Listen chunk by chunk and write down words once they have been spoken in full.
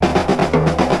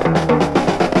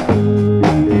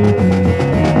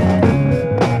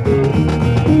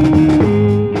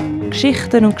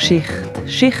Geschichten und Geschichte,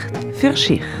 Schicht für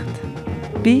Schicht.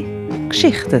 Bei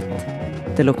 «Geschichtet»,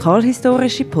 der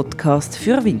lokalhistorische Podcast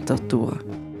für Winterthur.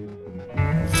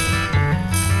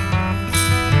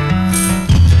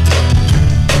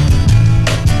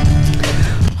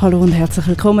 Hallo und herzlich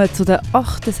willkommen zu der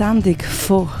 8. Sendung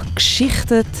von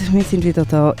 «Geschichtet». Wir sind wieder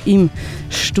da im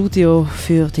Studio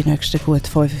für die nächsten gut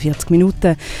 45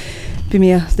 Minuten. Bei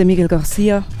mir der Miguel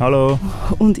Garcia. Hallo.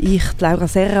 Und ich, die Laura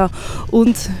Serra.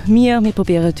 Und wir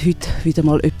probieren heute wieder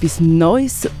mal etwas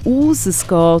Neues aus. Es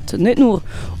geht nicht nur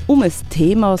um ein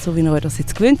Thema, so wie wir das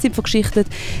jetzt gewöhnt sind von Geschichten.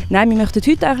 Nein, wir möchten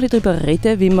heute auch ein bisschen darüber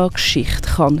reden, wie man Geschichte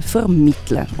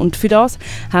vermitteln kann. Und für das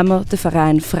haben wir den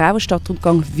Verein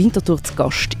Frauenstadtrundgang Winterthur zu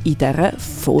Gast in dieser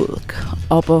Folge.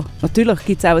 Aber natürlich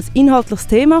gibt es auch ein inhaltliches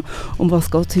Thema. Um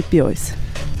was geht es heute bei uns?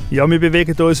 Ja, wir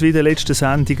bewegen uns wie in der letzten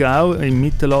Sendung auch im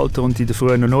Mittelalter und in der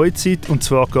frühen Neuzeit. Und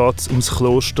zwar geht es ums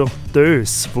Kloster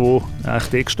Töss, wo eigentlich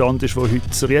der gestanden ist, wo heute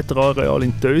das Rieter-Areal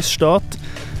in Töss steht.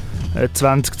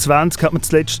 2020 hat man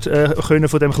zuletzt können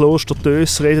von dem Kloster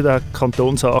Töss reden. Da hat die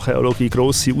Kantonsarchäologie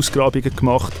grosse Ausgrabungen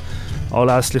gemacht,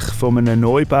 anlässlich von einem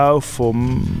Neubau auf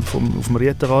dem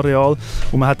Rieter-Areal.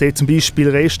 Und man hat dort zum Beispiel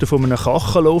Reste von einem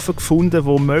Kachelofen gefunden,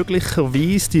 wo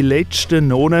möglicherweise die letzten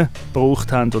Nonnen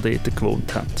gebraucht haben, die dort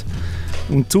gewohnt haben.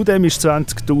 Und zudem war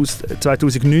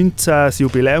 2019 das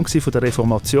Jubiläum von der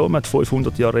Reformation. Man hat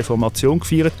 500 Jahre Reformation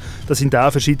gefeiert. Da sind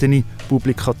auch verschiedene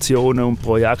Publikationen und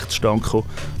Projekte zustande gekommen,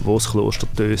 die das Kloster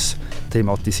Töss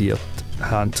thematisiert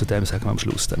haben. Zu dem sagen wir am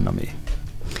Schluss dann noch mehr.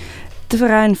 Der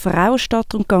Verein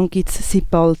Frauenstadtrundgang gibt es seit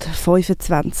bald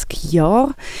 25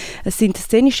 Jahren. Es sind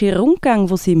szenische Rundgänge,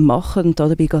 die sie machen.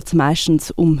 Dabei geht es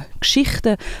meistens um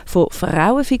Geschichten von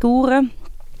Frauenfiguren.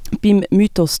 Beim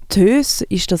Mythos Töss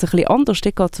ist das ein bisschen anders.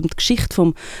 Dort geht es um die Geschichte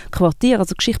vom Quartier.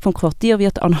 Also die Geschichte vom Quartier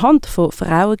wird anhand von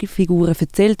Frauenfiguren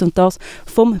erzählt und das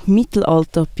vom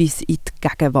Mittelalter bis in die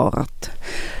Gegenwart.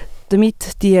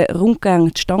 Damit die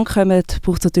Rundgänge zustande kommen,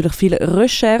 braucht es natürlich viel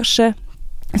Recherche.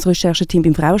 Das Rechercheteam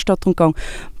beim Frauenstadtrundgang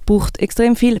braucht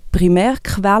extrem viel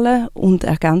Primärquellen und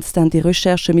ergänzt dann die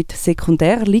Recherche mit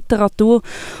Sekundärliteratur.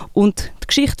 Und die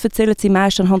Geschichte erzählen sie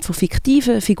meist anhand von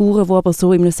fiktiven Figuren, die aber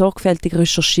so in einem sorgfältig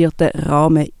recherchierten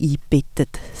Rahmen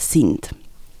eingebettet sind.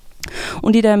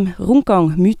 Und in dem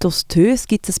Rundgang Mythos Töss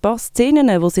gibt es ein paar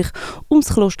Szenen, die sich ums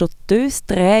Kloster Töss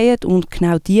drehen, und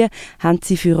genau die haben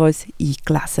sie für uns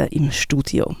eingelesen im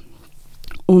Studio.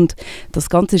 Und das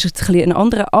Ganze ist jetzt ein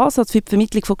anderer Ansatz für die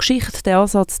Vermittlung von Geschichte. Der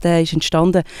Ansatz ist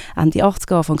entstanden Ende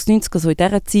 80er, Anfang 90er, so in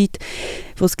dieser Zeit,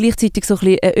 wo es gleichzeitig so ein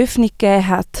bisschen eine Öffnung gegeben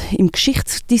hat im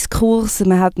Geschichtsdiskurs.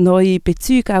 Man hat neue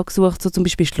Bezüge auch gesucht, so zum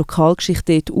Beispiel ist die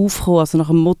Lokalgeschichte dort aufgekommen, also nach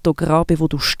dem Motto «Grabe, wo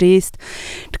du stehst».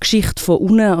 Die Geschichte von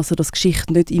unten, also dass die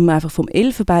Geschichte nicht immer einfach vom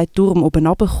Elfenbeinturm oben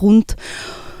runterkommt,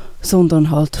 sondern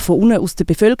halt von unten aus der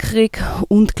Bevölkerung.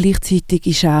 Und gleichzeitig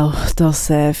ist auch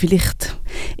das vielleicht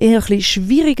eher ein bisschen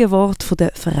schwierige Wort von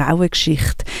der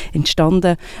Frauengeschichte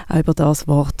entstanden. Auch über das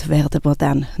Wort werden wir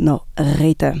dann noch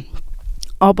reden.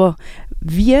 Aber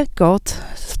wie geht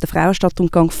der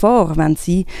Frauenstadtrundgang vor, wenn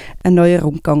Sie einen neuen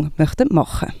Rundgang machen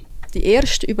möchten? Die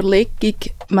erste Überlegung,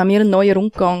 wenn wir einen neuen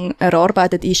Rundgang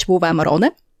erarbeitet, ist, wo wollen wir hin?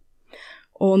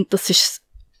 Und das ist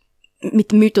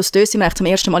mit dem Mythos Töss sind wir zum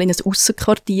ersten Mal in ein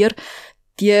Aussenquartier.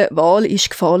 Die Wahl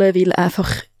ist gefallen, weil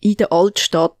einfach in der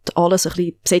Altstadt alles ein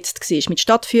bisschen besetzt war mit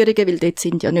Stadtführungen, weil dort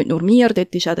sind ja nicht nur wir,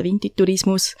 dort ist auch der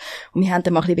Wintertourismus und wir haben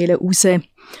dann mal ein bisschen raus.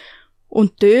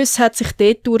 Und Töss hat sich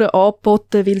dort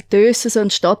angeboten, weil Töss so ein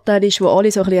Stadtteil ist, wo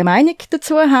alle so ein bisschen eine Meinung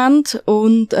dazu haben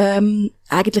und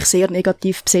eigentlich sehr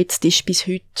negativ besetzt ist bis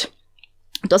heute.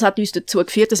 Und das hat uns dazu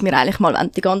geführt, dass wir eigentlich mal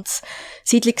die ganze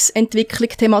Siedlungsentwicklung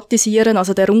thematisieren.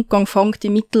 Also der Rundgang fängt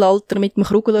im Mittelalter mit dem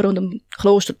Krugler und dem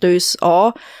Kloster Töss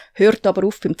an, hört aber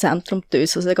auf beim Zentrum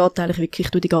Töss. Also er geht eigentlich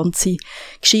wirklich durch die ganze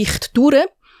Geschichte durch.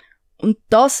 Und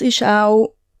das ist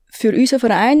auch für unseren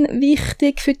Verein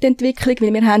wichtig für die Entwicklung,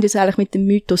 weil wir haben uns eigentlich mit dem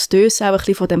Mythos Töss auch ein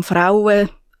bisschen von dem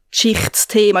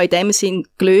Frauengeschichtsthema in dem Sinn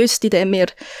gelöst, indem wir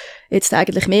jetzt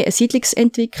eigentlich mehr eine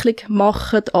Siedlungsentwicklung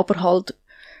machen, aber halt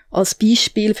als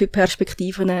Beispiel für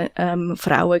Perspektiven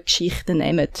Frauengeschichten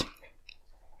nehmen.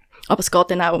 Aber es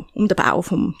geht dann auch um den Bau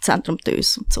vom Zentrum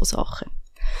Töss und so Sachen.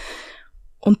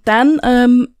 Und dann,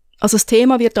 also das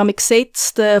Thema wird damit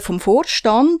gesetzt vom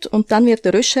Vorstand und dann wird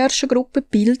eine Recherchegruppe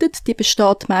gebildet. Die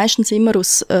besteht meistens immer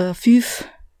aus 5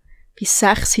 bis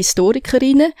 6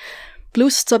 Historikerinnen.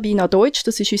 Plus Sabina Deutsch,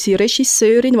 das ist unsere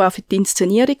Regisseurin, die auch für die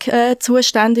Inszenierung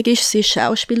zuständig ist. Sie ist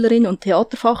Schauspielerin und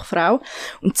Theaterfachfrau.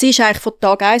 Und sie ist eigentlich von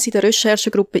Tag 1 in der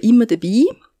Recherchegruppe immer dabei,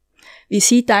 weil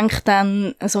sie denkt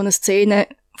dann so eine Szene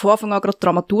von Anfang an gerade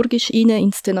dramaturgisch rein,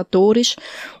 inszenatorisch.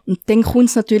 Und dann kommt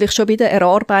es natürlich schon bei der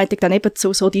Erarbeitung dann eben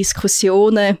zu so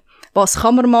Diskussionen, was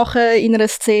kann man machen in einer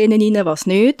Szene rein, was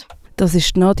nicht. Das war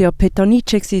Nadia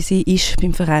Pettanice. Sie ist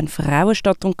beim Verein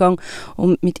Frauenstadtrundgang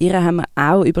und mit ihr haben wir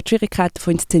auch über die Schwierigkeiten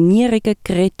von Inszenierungen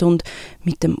geredet und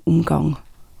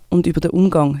über den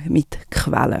Umgang mit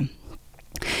Quellen.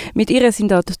 Mit ihr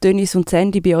sind auch Dennis und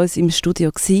Sandy bei uns im Studio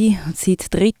gewesen.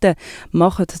 Seit 3.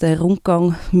 machen den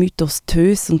Rundgang Mythos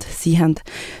Töss und sie haben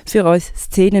für uns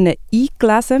Szenen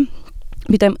eingelesen.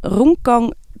 Bei dem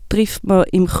Rundgang trifft man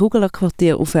im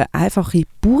Kugeler-Quartier auf eine einfache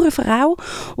Bauernfrau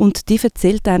und die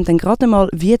erzählt einem dann gerade mal,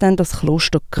 wie dann das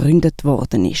Kloster gegründet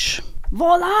worden ist.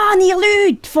 Wohlan, ihr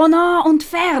Leute, von nah und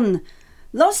fern!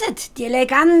 Hört die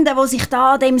Legende, die sich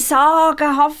da dem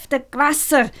sagenhaften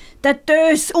Gewässer, der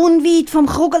Töss, unweit vom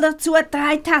Kugeler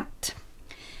zugetragen hat.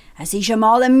 Es war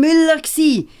einmal ein Müller,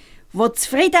 der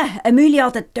zufrieden eine Mühle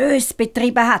an der Töss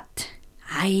betrieben hat.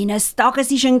 Eines Tages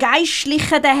ist ein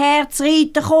Geistlicher daher zu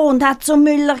Rieter gekommen und hat zum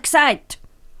Müller gesagt: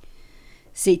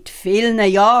 «Seit vielen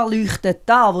Jahren leuchtet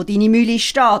da, wo deine Mühle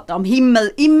steht, am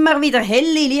Himmel immer wieder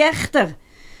helle Lichter.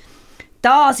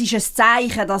 Das ist ein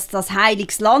Zeichen, dass das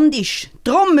heiliges Land ist.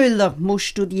 Drum, Müller,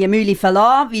 musst du die Mühle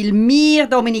verlassen, weil wir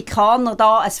Dominikaner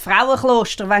da ein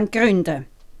Frauenkloster gründen wollen.»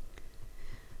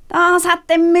 Das hat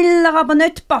dem Müller aber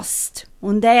nicht gepasst.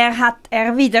 Und er hat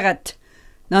erwidert: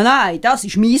 «Nein, das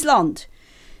ist mein Land.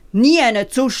 Nie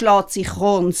zuschlägt sich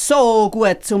Korn so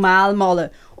gut zum Mehl mahlen.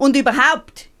 Und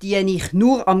überhaupt diene ich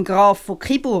nur am Graf von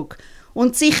Kiburg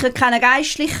und sicher keine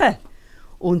Geistlichen.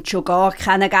 Und schon gar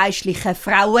keine geistlichen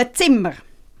Frauenzimmer.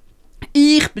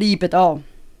 Ich bleibe da.»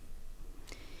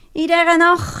 In dieser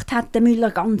Nacht hat der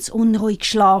Müller ganz unruhig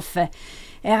geschlafen.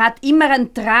 Er hat immer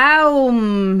einen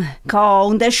Traum gehabt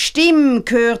und eine Stimme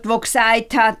gehört, die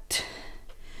gesagt hat: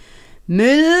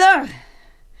 «Müller,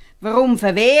 warum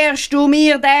verwehrst du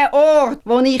mir den Ort,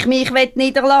 wo ich mich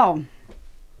niederlassen will?»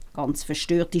 Ganz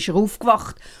verstört ist er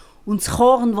aufgewacht und das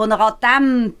Korn, das er an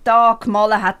diesem Tag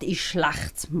gemahlen hat, ist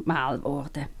schlecht Mehl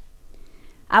geworden.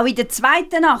 Auch in der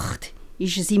zweiten Nacht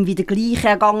ist es ihm wieder gleich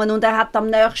ergangen und er hat am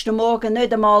nächsten Morgen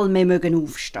nicht einmal mehr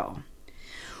aufstehen.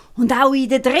 Und auch in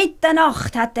der dritten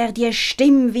Nacht hat er die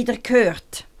Stimme wieder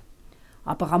gehört.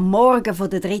 Aber am Morgen von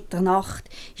der dritten Nacht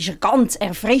ist er ganz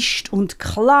erfrischt und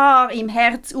klar im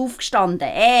Herz aufgestanden.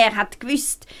 Er hat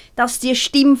gewusst, dass die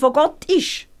Stimme von Gott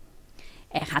ist.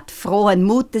 Er hat frohen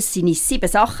Mutes seine 7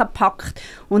 Sachen gepackt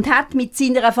und hat mit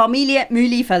seiner Familie die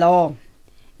Mühle verlassen.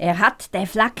 Er hat den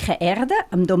Flecken Erde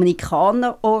am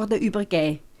Dominikanerorden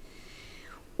übergeben.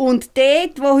 Und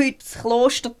dort, wo heute das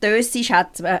Kloster Töss ist,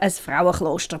 hat er ein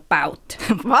Frauenkloster gebaut.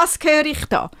 Was höre ich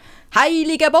da?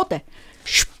 Heiliger Boden,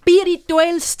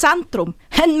 spirituelles Zentrum,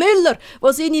 ein Müller,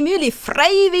 der seine Mühle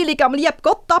freiwillig am lieben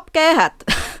Gott abgegeben hat.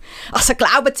 Also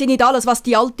glauben Sie nicht alles, was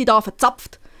die Alte da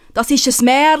verzapft. Das ist ein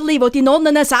Märchen, das die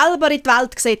Nonnen selber in die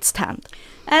Welt gesetzt haben.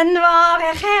 Ein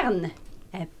wahrer Kern,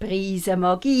 eine Prise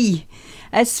Magie,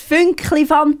 ein Fünkli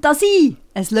Fantasie,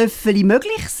 ein Löffeli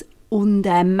Mögliches und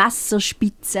eine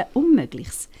Messerspitze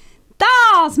Unmögliches.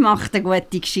 Das macht eine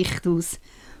gute Geschichte aus.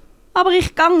 Aber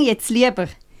ich gang jetzt lieber.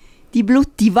 Die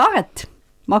blutige Wahrheit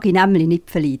mag ich nämlich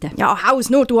nicht verleiden. Ja, haus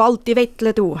nur, du alte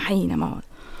Wettle, du, einmal.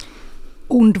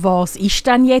 Und was ist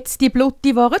denn jetzt die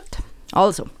blutige Wahrheit?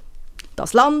 Also,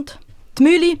 das Land, die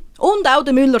Mühle und auch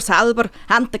der Müller selber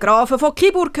haben den Grafen von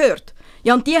Kiburg gehört.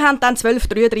 Ja, und die haben dann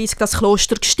 1233 das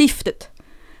Kloster gestiftet.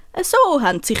 So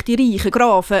haben sich die reichen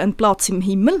Grafen einen Platz im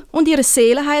Himmel und ihr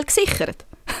Seelenheil gesichert.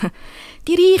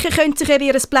 Die Reichen können sich eben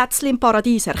ihr Plätzchen im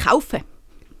Paradies erkaufen.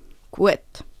 Gut,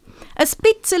 ein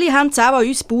bisschen haben sie auch an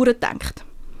uns Bauern gedacht.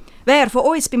 Wer von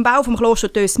uns beim Bau vom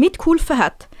Kloster Töss mitgeholfen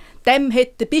hat, dem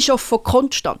hat der Bischof von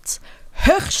Konstanz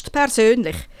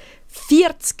höchstpersönlich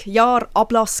 40 Jahre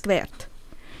Ablass gewährt.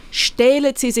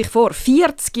 Stellen Sie sich vor,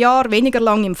 40 Jahre weniger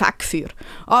lang im Feckfeuer.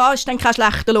 Ist dann kein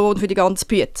schlechter Lohn für die ganze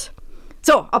Büte.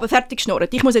 So, aber fertig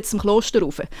geschnurrt. Ich muss jetzt zum Kloster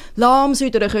rauf.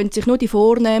 Lahmsüdere können sich nur die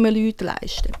vornehmen Leute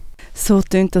leisten. So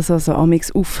tönt das also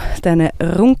amigs auf diesen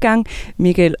Rundgang.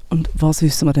 Miguel, und was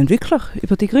wissen wir denn wirklich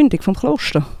über die Gründung des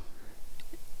Klosters?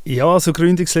 Ja, also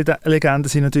Gründungslegenden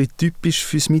sind natürlich typisch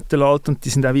fürs Mittelalter und die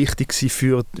sind auch wichtig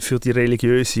für die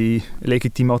religiöse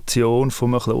Legitimation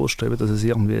vom Kloster, eben, dass es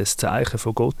irgendwie ein Zeichen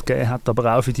von Gott gegeben hat,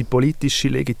 aber auch für die politische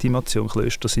Legitimation.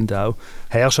 Klöster sind auch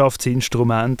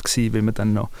Herrschaftsinstrumente gewesen, wie wir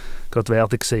dann noch gerade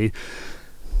werden sehen.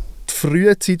 Die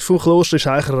frühe Zeit des Klosters ist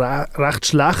eigentlich recht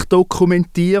schlecht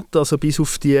dokumentiert, also bis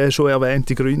auf die schon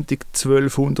erwähnte Gründung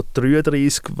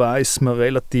 1233 weiss man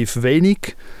relativ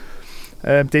wenig.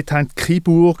 Dort haben die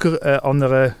Kiburger an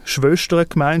einer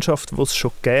Schwestergemeinschaft, die es schon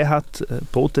gegeben hat,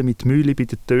 Boden mit Mühle bei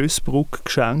der Tössbrücke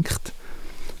geschenkt,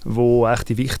 wo eigentlich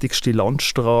die wichtigste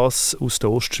Landstrasse aus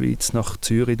der Ostschweiz nach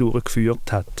Zürich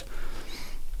durchgeführt hat.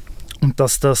 Und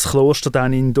dass das Kloster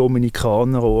dann in den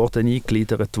Dominikanerorden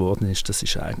eingegliedert worden ist, das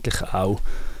ist eigentlich auch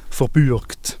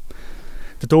verbürgt.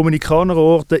 Der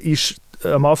Dominikanerorden ist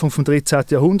am Anfang des 13.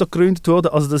 Jahrhunderts gegründet worden.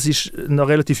 Also das ist noch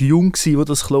relativ jung gewesen, wo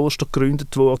das Kloster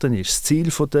gegründet worden ist. Das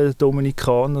Ziel der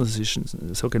Dominikaner, das ist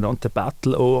ein sogenannter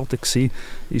Bettelorden gewesen,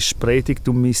 ist Predigt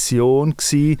und Mission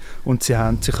gewesen, und sie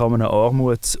haben sich an einem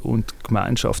Armuts- und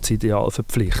Gemeinschaftsideal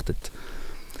verpflichtet.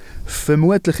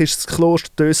 Vermutlich ist das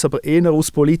Kloster Töss aber eher aus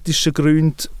politischen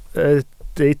Gründen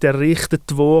dort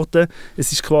errichtet worden.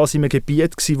 Es ist quasi ein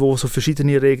Gebiet gewesen, wo so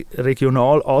verschiedene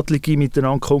Regionaladlige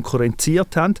miteinander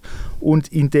konkurrenziert haben, und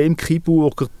indem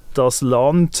Kiburger das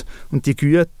Land und die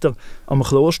Güter am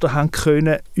Kloster haben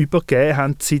können übergeben,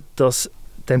 haben sie das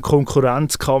dem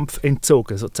Konkurrenzkampf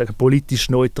entzogen, sozusagen politisch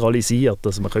neutralisiert.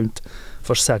 Also man könnte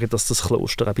fast sagen, dass das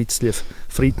Kloster ein bisschen eine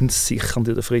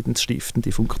friedenssichernde oder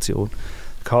friedensstiftende Funktion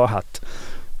hat.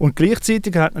 Und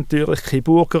gleichzeitig hat natürlich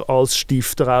Kiburger als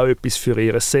Stifter auch etwas für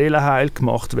ihr Seelenheil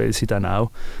gemacht, weil sie dann auch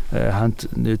haben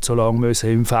nicht so lange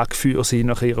müssen im Fegfeuer sein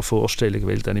nach ihrer Vorstellung,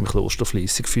 weil dann im Kloster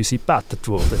fleissig für sie gebetet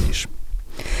worden ist.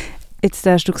 Jetzt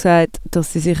hast du gesagt,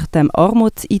 dass sie sich dem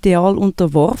Armutsideal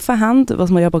unterworfen haben, was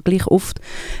man ja aber gleich oft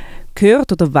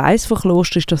gehört oder weiss von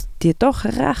Klostern, ist, dass die doch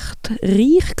recht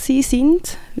reich gewesen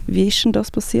sind. Wie ist denn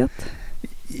das passiert?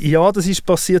 Ja, das ist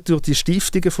passiert durch die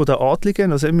Stiftungen der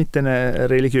Adligen, also mit den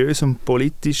religiösen und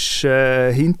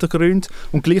politischen Hintergründen.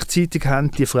 Und gleichzeitig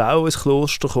haben die Frauen ins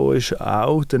Kloster gekommen, ist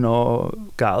auch danach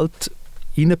Geld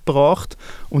reingebracht.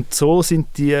 Und so sind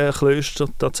die Klöster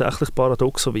tatsächlich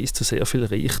paradoxerweise zu sehr viel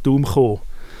Reichtum gekommen.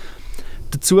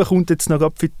 Dazu kommt jetzt noch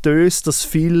für die Töss, dass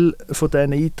viele von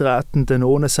diesen Eintretenden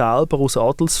ohne selber aus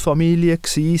Adelsfamilien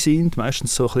sind,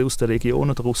 meistens so ein bisschen aus der Region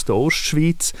oder aus der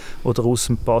Ostschweiz oder aus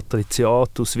dem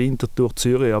Patriziat, aus Winterthur,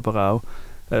 Zürich, aber auch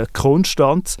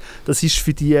Konstanz. Das ist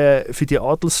für die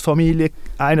Adelsfamilie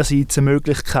einerseits eine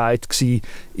Möglichkeit gewesen,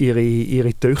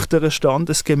 ihre Töchter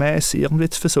standesgemäß irgendwie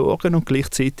zu versorgen, und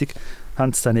gleichzeitig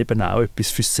haben sie dann eben auch etwas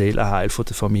für das Seelenheil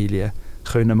der Familie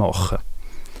können machen.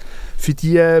 Für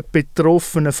die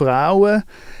betroffenen Frauen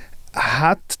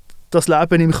hat das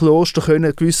Leben im Kloster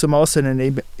gewissermaßen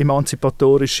eine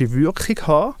emanzipatorische Wirkung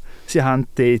haben. Sie haben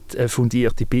dort eine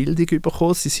fundierte Bildung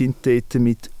bekommen, sie sind dort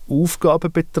mit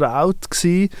Aufgaben betraut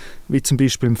gewesen, wie zum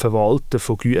Beispiel im Verwalten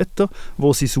von Gütern,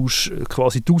 wo sie sonst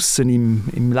quasi draussen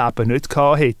im Leben nicht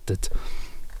hätten.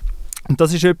 Und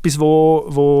das ist etwas,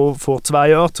 wo vor 2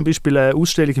 Jahren zum Beispiel eine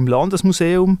Ausstellung im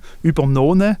Landesmuseum über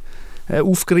Nonnen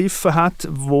aufgegriffen hat,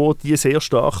 wo die sehr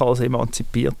stark als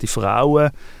emanzipierte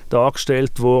Frauen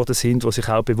dargestellt worden sind, die sich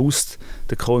auch bewusst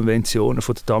den Konventionen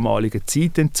von der damaligen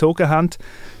Zeit entzogen haben.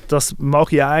 Das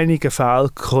mag in einigen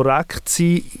Fällen korrekt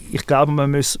sein. Ich glaube,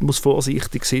 man muss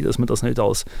vorsichtig sein, dass man das nicht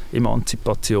als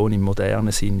Emanzipation im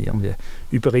modernen Sinn irgendwie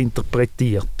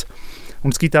überinterpretiert.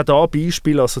 Und es gibt auch da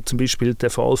Beispiele, also zum Beispiel der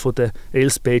Fall von der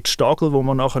Elsbeth Stagl, wo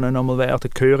wir nachher noch einmal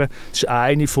werden hören. Das war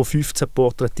eine von 15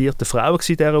 porträtierten Frauen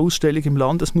in dieser Ausstellung im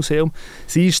Landesmuseum.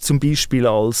 Sie ist zum Beispiel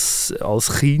als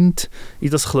Kind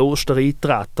in das Kloster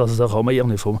eingetreten. Also da kann man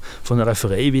irgendwie von einer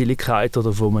Freiwilligkeit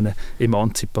oder von einem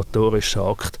emanzipatorischen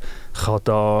Akt kann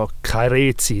da keine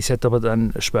Rede sein. Sie hat aber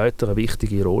dann später eine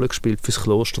wichtige Rolle gespielt für das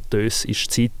Kloster Töss,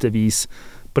 ist zeitweise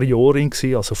Priorin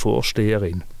gewesen, also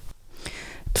Vorsteherin.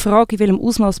 Die Frage, in welchem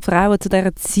Ausmaß die Frauen zu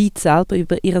dieser Zeit selber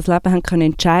über ihr Leben haben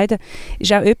können entscheiden,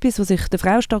 ist auch etwas, was sich der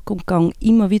Frauenstadtrundgang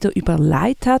immer wieder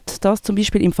überlegt hat. Das zum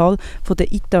Beispiel im Fall von der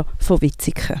Ita von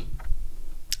Wetzikon.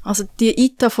 Also die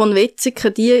Ita von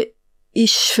Wetzikon, die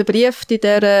ist verbrieft in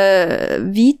der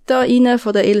Vita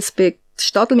von der Elsbeth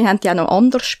Stadl. Wir haben die auch noch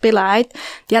anders beleidigt.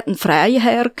 Die hat einen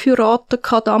Freiherr geheiratet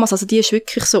damals. Also die war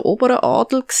wirklich so oberer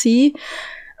Adel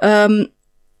gewesen.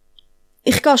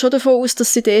 Ich gehe schon davon aus,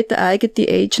 dass sie dort eine eigene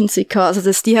Agency hatte, also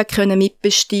dass die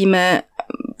mitbestimmen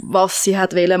konnte, was sie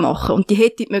machen. Und die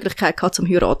hätte die Möglichkeit gehabt zum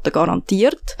Heiraten,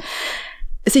 garantiert.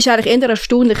 Es ist eigentlich eher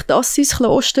erstaunlich, dass sie ins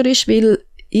Kloster ist, weil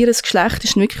ihr Geschlecht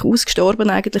ist wirklich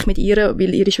ausgestorben eigentlich mit ihr,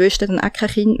 weil ihre Schwester dann auch kein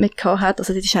Kind mehr hatte.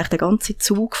 Also das ist eigentlich der ganze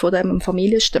Zug von dem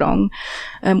Familienstrang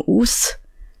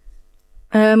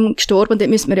gestorben. Dort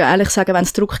müsste man ja eigentlich sagen, wenn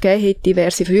es Druck gegeben hätte,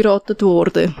 wäre sie verheiratet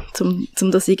worden,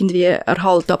 um das irgendwie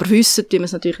erhalten. Aber wissen tun wir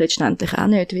es natürlich letztendlich auch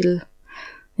nicht, weil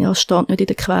ja, es steht nicht in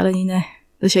den Quellen rein.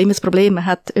 Das ist ja immer das Problem. Man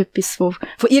hat etwas, was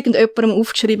von irgendjemandem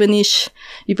aufgeschrieben ist,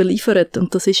 überliefert.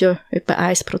 Und das ist ja etwa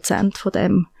 1% von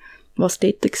dem, was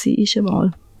dort war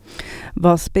einmal.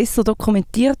 Was besser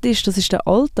dokumentiert ist, das ist der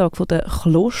Alltag der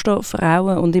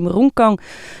Klosterfrauen. Und im Rundgang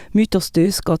Mythos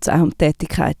Töss geht es auch um die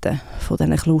Tätigkeiten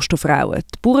dieser Klosterfrauen.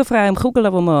 Die Bauernfrau im Kugel,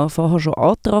 die wir vorher schon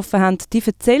angetroffen haben, die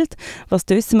erzählt, was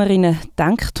die Tössemerinnen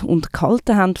gedacht und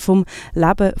gehalten haben vom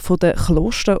Leben der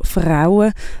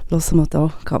Klosterfrauen. Lassen wir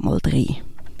da gerade mal rein.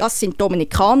 Das sind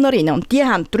Dominikanerinnen und die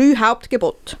haben 3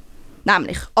 Hauptgebote.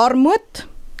 Nämlich Armut,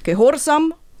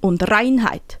 Gehorsam und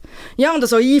Reinheit. Ja, und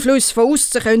so Einflüsse von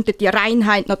außen könnten die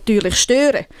Reinheit natürlich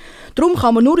stören. Darum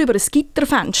kann man nur über ein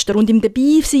Gitterfenster und im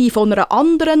Dabeisein von einer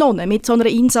anderen Nonne mit so einer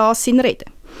Insassin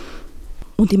reden.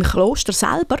 Und im Kloster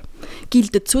selber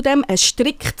gilt zudem ein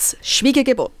striktes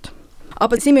Schweigegebot.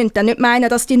 Aber Sie müssen dann nicht meinen,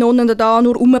 dass die Nonnen da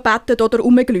nur rumbeten oder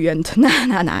rumglühen.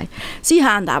 Nein. Sie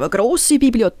haben auch eine grosse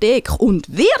Bibliothek und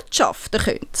wirtschaften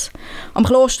können sie. Am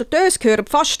Kloster Töss gehören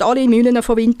fast alle Mühlen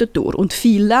von Winterthur und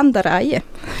viele Ländereien.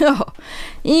 Ja,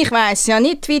 ich weiss ja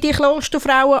nicht, wie die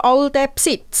Klosterfrauen all den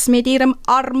Besitz mit ihrem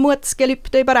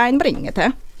Armutsgelübde übereinbringen. He?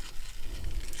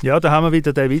 Ja, da haben wir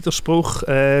wieder den Widerspruch.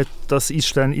 Das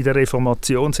ist dann in der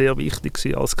Reformation sehr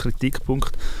wichtig als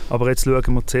Kritikpunkt. Aber jetzt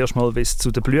schauen wir zuerst mal, wie es zu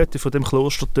der Blüte von dem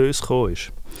Kloster Töss gekommen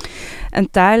ist.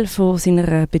 Ein Teil von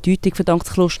seiner Bedeutung verdankt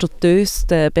das Kloster Töss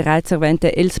der bereits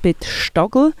erwähnten Elsbeth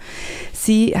Stagl.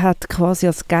 Sie hat quasi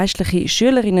als geistliche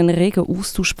Schülerin einen regen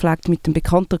Austausch gepflegt mit dem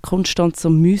bekannten Konstanzer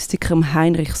Mystiker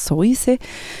Heinrich Seuse.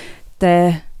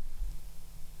 Der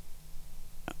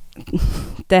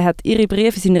hat ihre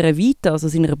Briefe in seiner Vita, also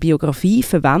seiner Biografie,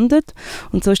 verwendet.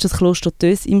 Und so ist das Kloster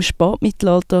Töss im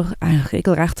Spätmittelalter eigentlich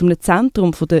regelrecht zum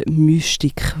Zentrum der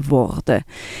Mystik geworden.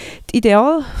 Die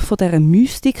Ideale dieser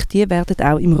Mystik, die werden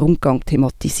auch im Rundgang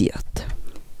thematisiert.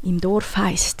 Im Dorf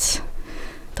heisst es,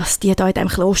 dass die da in diesem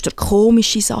Kloster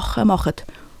komische Sachen machen.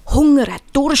 Hungern,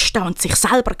 dursten und sich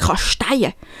selber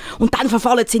kasteien. Und dann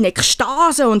verfallen sie in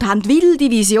Ekstase und haben wilde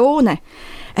Visionen.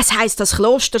 Es heisst, das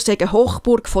Kloster sei eine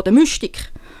Hochburg der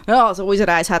Mystik. Ja, also unser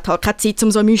Eis hat halt keine Zeit,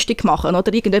 um so Mystik zu machen.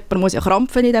 Oder irgendjemand muss ja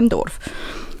krampfen in diesem Dorf.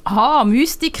 Ah,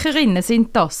 Mystikerinnen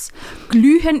sind das.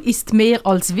 Glühen ist mehr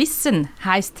als Wissen,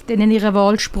 heisst denn in ihrem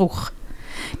Wahlspruch.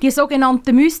 Die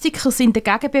sogenannten Mystiker sind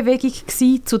eine Gegenbewegung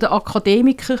zu den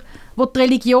Akademikern, die die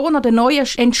Religion an den neu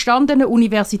entstandenen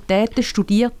Universitäten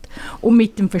studiert und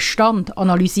mit dem Verstand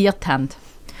analysiert haben.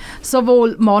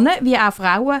 Sowohl Männer wie auch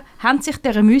Frauen haben sich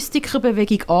dieser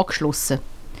Mystikerbewegung angeschlossen.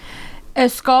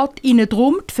 Es geht ihnen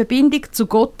darum, die Verbindung zu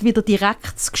Gott wieder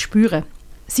direkt zu spüren,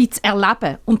 sie zu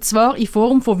erleben, und zwar in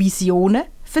Form von Visionen,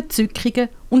 Verzückungen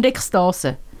und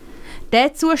Ekstasen.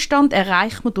 Diesen Zustand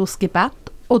erreicht man durch das Gebet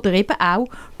oder eben auch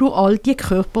durch all die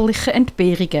körperlichen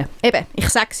Entbehrungen. Eben, ich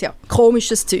sag's ja,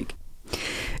 komisches Zeug.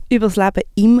 Über das Leben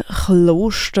im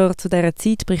Kloster zu dieser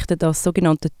Zeit berichtet das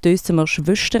sogenannte Tössemer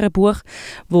Schwesternbuch,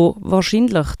 das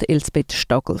wahrscheinlich die Elsbeth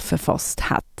Stagl verfasst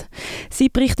hat. Sie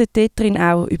berichtet darin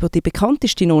auch über die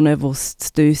bekannteste Nonne, die es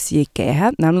zu Töss je gegeben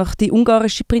hat, nämlich die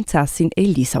ungarische Prinzessin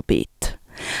Elisabeth.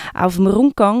 Auf dem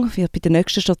Rundgang wird bei der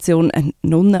nächsten Station eine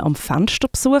Nonne am Fenster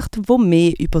besucht, die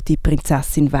mehr über die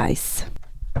Prinzessin weiss.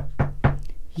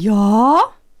 Ja?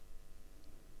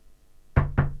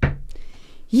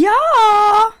 Ja!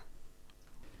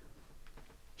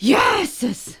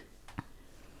 Jesus!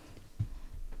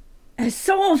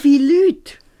 So viele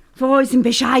Leute vor unserem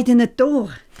bescheidenen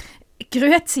Tor.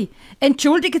 Grüezi,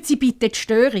 entschuldigen Sie bitte die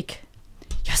Störung.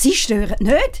 Ja, Sie stören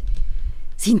nicht.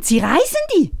 Sind Sie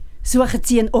Reisende? Suchen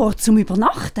Sie einen Ort zum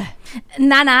Übernachten?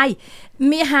 Nein,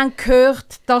 wir haben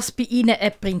gehört, dass bei Ihnen eine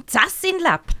Prinzessin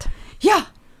lebt. Ja,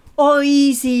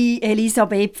 unsere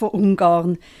Elisabeth von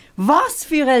Ungarn. Was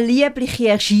für eine liebliche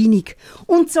Erscheinung.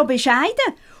 Und so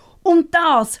bescheiden. Und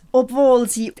das, obwohl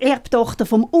sie die Erbtochter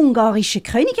vom ungarischen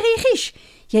Königreich ist.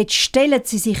 Jetzt stellen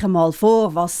Sie sich einmal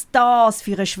vor, was das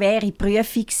für eine schwere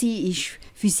Prüfung war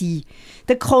für sie.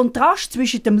 Der Kontrast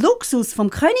zwischen dem Luxus vom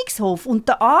Königshof und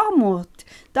der Armut,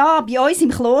 da bei uns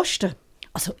im Kloster.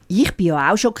 Also ich war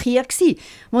ja auch schockiert, als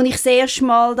ich das erste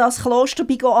Mal das Kloster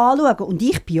anschaute. Und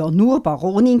ich war ja nur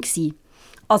Baronin.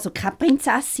 Also keine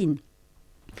Prinzessin.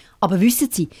 Aber wissen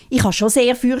Sie, ich habe schon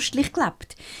sehr fürstlich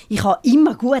gelebt. Ich habe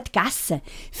immer gut gegessen.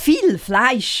 Viel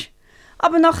Fleisch.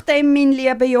 Aber nachdem mein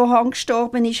lieber Johann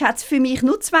gestorben ist, hat es für mich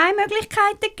nur 2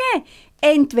 Möglichkeiten gegeben.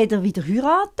 Entweder wieder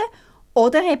heiraten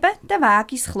oder eben den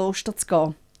Weg ins Kloster zu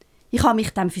gehen. Ich habe mich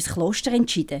dann fürs Kloster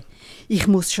entschieden. Ich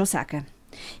muss schon sagen,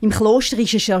 im Kloster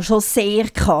ist es ja schon sehr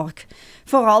karg.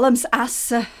 Vor allem das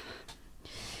Essen.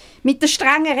 Mit den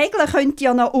strengen Regeln könnt ihr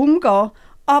ja noch umgehen.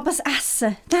 Aber das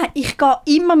Essen, nein, ich gehe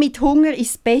immer mit Hunger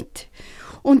ins Bett.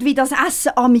 Und wie das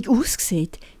Essen amig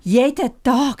aussieht, jeden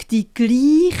Tag die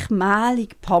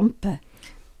gleichmählige Pampe.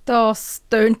 Das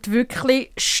tönt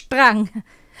wirklich streng.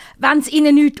 Wenn es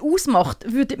Ihnen nichts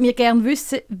ausmacht, würden wir gerne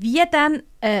wissen, wie dann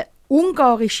eine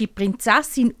ungarische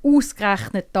Prinzessin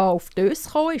ausgerechnet da auf Töss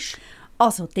gekommen ist.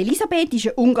 Also, die Elisabeth ist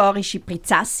eine ungarische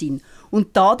Prinzessin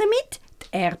und damit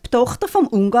die Erbtochter vom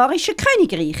ungarischen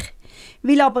Königreich.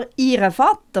 Weil aber ihr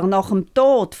Vater nach dem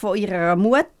Tod von ihrer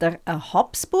Mutter eine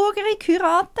Habsburgerin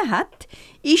geheiratet hat,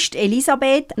 ist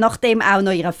Elisabeth, nachdem auch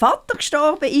noch ihr Vater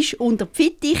gestorben ist, unter die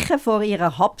Fittiche von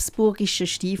ihrer habsburgischen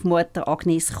Stiefmutter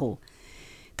Agnes gekommen.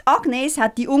 Die Agnes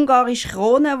hat die ungarische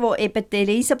Krone, die eben der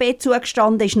Elisabeth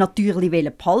zugestanden ist, natürlich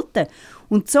behalten.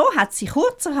 Und so hat sie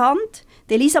kurzerhand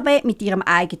die Elisabeth mit ihrem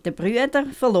eigenen Bruder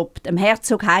verlobt, dem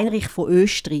Herzog Heinrich von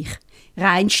Österreich.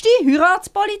 Reinste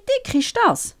Heiratspolitik ist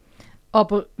das.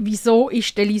 Aber wieso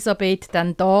ist Elisabeth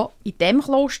denn da in dem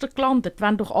Kloster gelandet,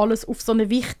 wenn doch alles auf so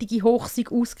eine wichtige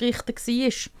Hochzeit ausgerichtet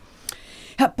war?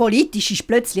 Ja, politisch ist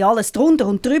plötzlich alles drunter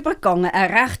und drüber gegangen,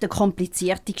 eine recht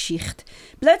komplizierte Geschichte.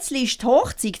 Plötzlich ist die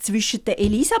Hochzeit zwischen der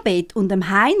Elisabeth und dem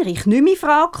Heinrich nicht mehr in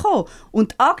Frage gekommen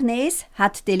und Agnes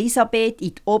hat die Elisabeth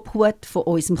in die Obhut von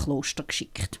unserem Kloster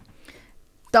geschickt.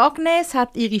 Die Agnes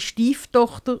hat ihre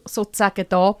Stieftochter sozusagen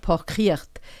da parkiert,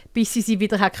 bis sie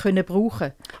wieder brauchen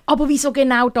konnte. Aber wieso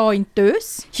genau da in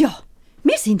Töss? Ja,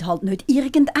 wir sind halt nicht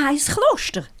irgendein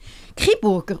Kloster. Die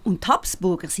Kiburger und die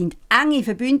Habsburger sind enge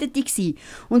Verbündete gewesen.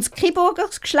 Und das Kiburger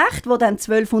Geschlecht, das dann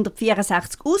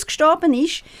 1264 ausgestorben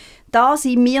ist, da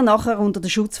sind wir nachher unter den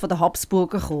Schutz der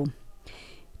Habsburger gekommen.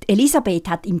 Die Elisabeth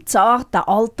hat im zarten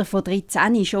Alter von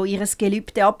 13 schon ihr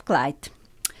Gelübde abgelegt.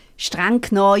 Streng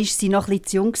genommen war sie noch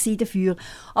etwas zu jung dafür.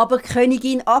 Aber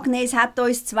Königin Agnes hat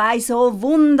uns 2 so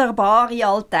wunderbare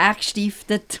Altäre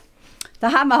gestiftet.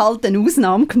 Da haben wir halt eine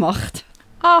Ausnahme gemacht.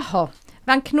 Aha,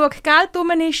 wenn genug Geld rum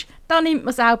ist, dann nimmt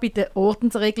man es auch bei den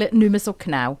Ordensregeln nicht mehr so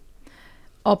genau.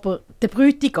 Aber der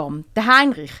Bräutigam, der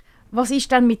Heinrich, was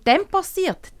ist denn mit dem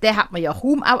passiert? Den hat man ja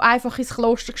kaum auch einfach ins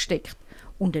Kloster gesteckt.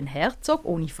 Und ein Herzog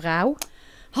ohne Frau?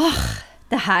 Ach,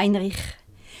 der Heinrich.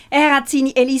 Er hat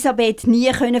seine Elisabeth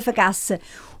nie vergessen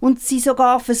und sie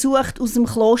sogar versucht, aus dem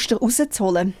Kloster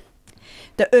rauszuholen.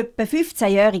 Der etwa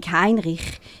 15-jährige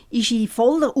Heinrich ist in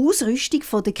voller Ausrüstung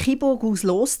von der Kiburg aus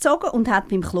losgezogen und hat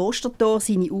beim Klostertor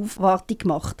seine Aufwartung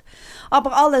gemacht.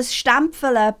 Aber alles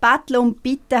Stempeln, Betteln und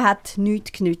Bitten hat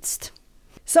nichts genützt.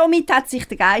 Somit hat sich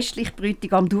der geistliche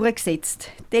Bräutigam durchgesetzt.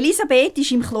 Die Elisabeth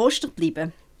ist im Kloster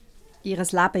geblieben. Ihr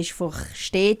Leben war von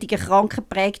stetigen Kranken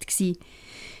geprägt. Sie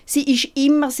war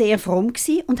immer sehr fromm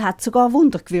und hat sogar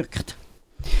Wunder gewirkt.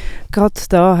 Gerade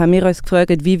da haben wir uns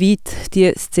gefragt, wie weit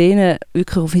die Szene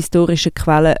wirklich auf historischen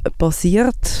Quellen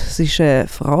basiert. Es ist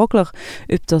fraglich,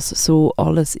 ob das so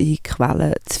alles in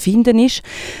Quellen zu finden ist.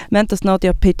 Wir haben das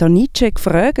Nadia Pettanice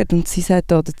gefragt und sie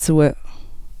sagt da dazu: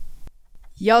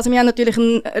 Ja, also wir haben natürlich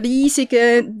einen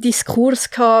riesigen Diskurs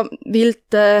gehabt, weil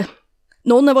die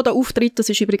Nonne, die da auftritt, das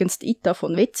ist übrigens die Ita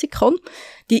von Wetzikon.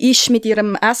 Die ist mit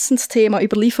ihrem Essensthema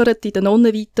überliefert in der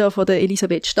Nonnenvita von der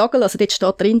Elisabeth Stagel. Also dort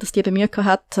steht drin, dass die eben Mühe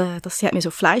hat, dass sie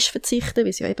auf Fleisch verzichten,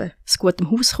 weil sie ja eben aus gutem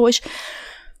Haus gekommen ist.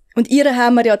 Und ihr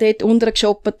haben wir ja dort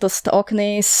untergeschoppt, dass die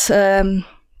Agnes,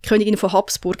 Königin von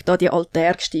Habsburg, da die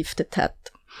Altäre gestiftet hat.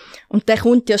 Und der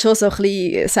kommt ja schon so ein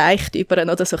bisschen seicht über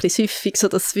oder so ein bisschen süffig, so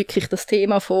dass wirklich das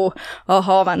Thema von,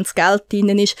 aha, wenn das Geld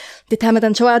drin ist. Dort haben wir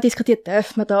dann schon auch diskutiert,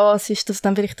 darf man das? Ist das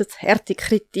dann vielleicht eine harte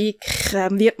Kritik?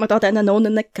 Wird man da diesen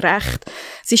Nonnen nicht gerecht?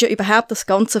 Es ist ja überhaupt das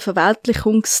ganze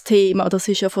Verweltlichungsthema, das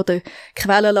ist ja von der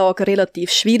Quellenlage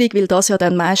relativ schwierig, weil das ja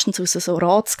dann meistens aus so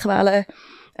Ratsquellen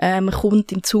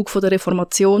kommt im Zug von der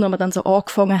Reformation, wo man dann so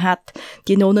angefangen hat,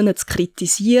 die Nonnen zu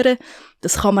kritisieren.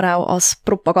 Das kann man auch als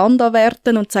Propaganda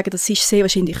werten und sagen, das ist sehr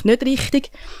wahrscheinlich nicht richtig.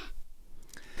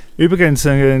 Übrigens,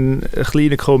 ein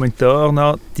kleiner Kommentar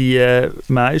noch. Die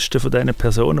meisten von diesen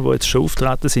Personen, die jetzt schon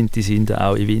auftreten sind, die sind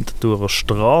auch in Winterthurer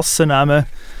Strassennamen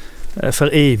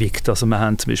verewigt. Also wir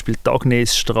haben zum Beispiel die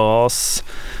Agnesstrasse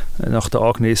nach der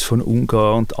Agnes von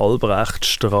Ungarn und die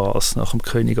Albrechtstrasse nach dem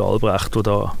König Albrecht, der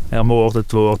da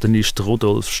ermordet worden ist, die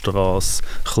Rudolfstrasse,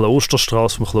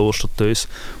 Klosterstrasse vom Kloster Töss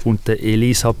und der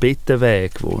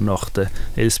Elisabethenweg, der nach der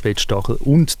Elisabeth Stagel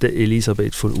und der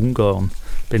Elisabeth von Ungarn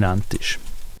benannt ist.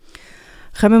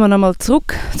 Kommen wir nochmal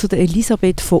zurück zu der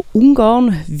Elisabeth von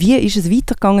Ungarn. Wie ist es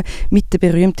weitergegangen mit der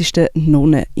berühmtesten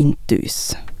Nonne in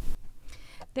Töss?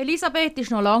 Die Elisabeth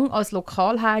ist noch lange als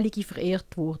Lokalheilige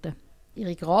verehrt worden.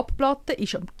 Ihre Grabplatte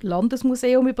ist am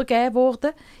Landesmuseum übergeben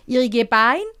worden. Ihre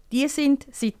Gebeine, die sind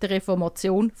seit der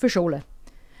Reformation verschollen.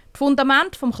 Die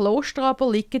Fundamente vom Kloster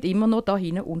aber liegen immer noch da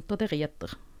hinten unter den Rieter.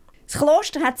 Das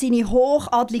Kloster hat seine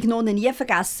hochadlige Nonne nie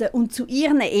vergessen und zu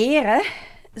ihren Ehren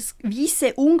das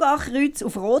weisse Ungaren-Kreuz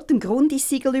auf rotem Grund ins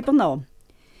Siegel übernommen.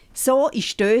 So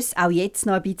ist Töss auch jetzt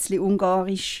noch ein bisschen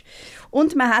ungarisch.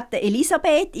 Und man hat der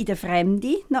Elisabeth in der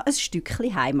Fremde noch ein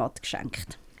Stückchen Heimat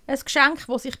geschenkt. Ein Geschenk,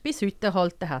 das sich bis heute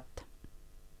erhalten hat.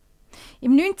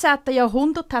 Im 19.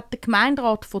 Jahrhundert hat der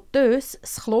Gemeinderat von Töss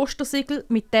das Klostersiegel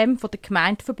mit dem von der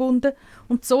Gemeinde verbunden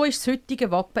und so ist das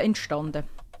heutige Wappen entstanden.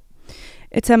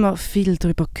 Jetzt haben wir viel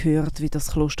darüber gehört, wie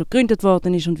das Kloster gegründet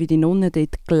worden ist und wie die Nonnen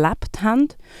dort gelebt haben.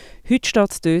 Heute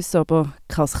steht in Töss aber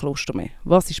kein Kloster mehr.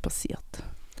 Was ist passiert?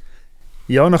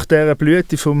 Ja, nach dieser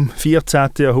Blüte vom 14.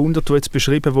 Jahrhundert, die jetzt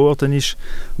beschrieben worden ist,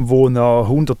 wo noch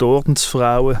 100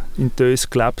 Ordensfrauen in Töss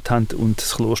gelebt haben und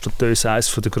das Kloster Töss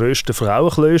eines der grössten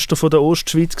Frauenklöster der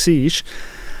Ostschweiz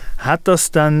war, hat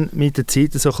das dann mit der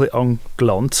Zeit so ein bisschen an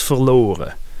Glanz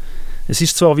verloren. Es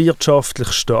ist zwar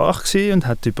wirtschaftlich stark und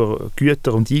hat über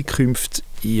Güter und Einkünfte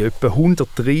in etwa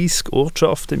 130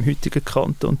 Ortschaften im heutigen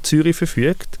Kanton Zürich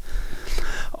verfügt,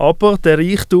 aber der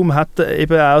Reichtum hat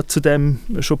eben auch zu dem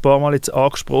schon ein paar Mal jetzt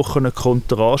angesprochenen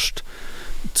Kontrast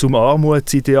zum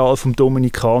Armutsideal vom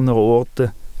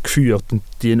Dominikanerorden geführt. Und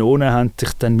die Nonnen haben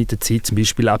sich dann mit der Zeit zum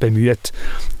Beispiel auch bemüht,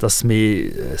 dass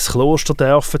wir das Kloster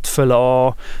dürfen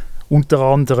verlassen. Unter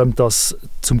anderem, dass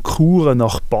zum Kuren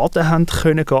nach Baden haben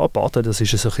können gehen. Baden, das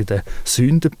ist so ein bisschen der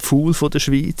Sündenpfuhl der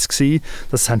Schweiz gewesen.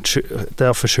 Das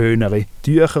dürfen schönere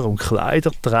Tücher und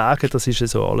Kleider tragen. Das ist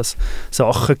so alles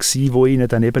Sachen gewesen, die ihnen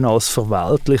dann eben als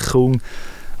Verweltlichung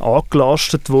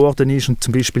angelastet worden ist. Und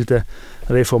zum Beispiel der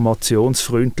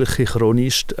reformationsfreundliche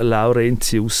Chronist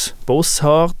Laurentius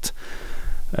Bosshardt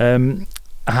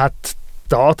hat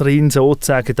da drin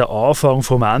sozusagen der Anfang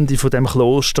vom Ende von dem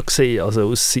Kloster gesehen. Also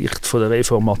aus Sicht der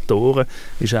Reformatoren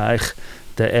ist eigentlich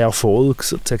der Erfolg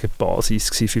sozusagen die Basis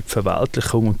für die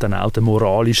Verweltlichung und dann auch der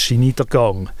moralische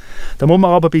Niedergang. Da muss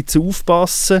man aber ein bisschen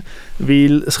aufpassen,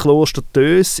 weil das Kloster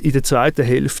Töss in der zweiten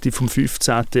Hälfte vom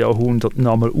 15. Jahrhundert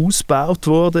nochmal ausgebaut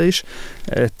worden ist.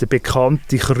 Der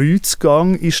bekannte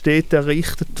Kreuzgang ist dort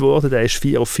errichtet worden, der war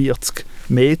 44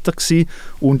 Meter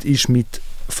und ist mit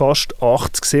fast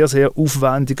 80 sehr, sehr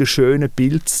aufwendige, schöne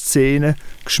Bildszenen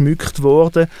geschmückt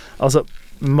worden. Also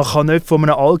man kann nicht von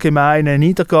einem allgemeinen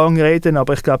Niedergang reden,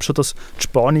 aber ich glaube schon, dass die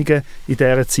Spannungen in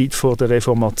dieser Zeit vor der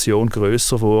Reformation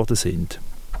grösser geworden sind.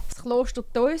 Das Kloster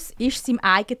Töss ist seinem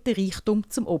eigenen Reichtum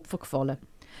zum Opfer gefallen.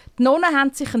 Die Nonnen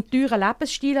haben sich einen teuren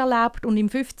Lebensstil erlaubt und im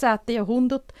 15.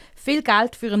 Jahrhundert viel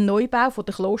Geld für einen Neubau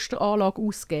der Klosteranlage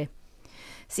ausgegeben.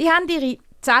 Sie haben ihre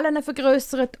Zellen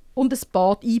vergrössert und ein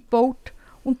Bad eingebaut,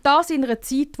 und das in einer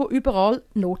Zeit, wo überall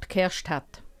Not geherrscht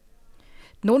hat.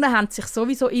 Die Nonnen haben sich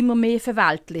sowieso immer mehr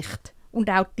verweltlicht und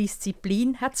auch die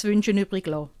Disziplin hat zu wünschen übrig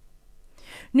gelassen.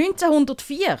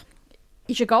 1904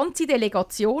 ist eine ganze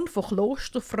Delegation von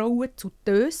Klosterfrauen zu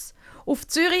Töss auf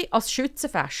Zürich als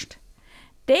Schützenfest.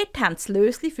 Dort haben sie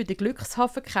Lösli für den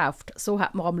Glückshafen gekauft, so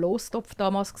hat man am Lostopf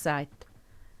damals gesagt.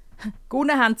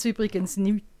 Gewonnen haben sie übrigens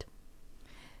nichts.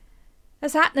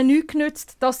 Es hat ihnen nichts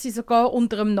genützt, dass sie sogar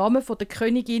unter dem Namen der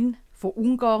Königin von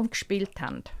Ungarn gespielt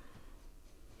haben.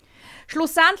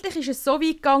 Schlussendlich ist es so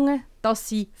weit gegangen, dass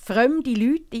sie fremde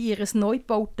Leute in ihr neu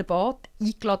gebautes Bad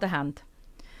eingeladen haben.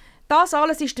 Das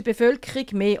alles ist der Bevölkerung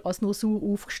mehr als nur sauer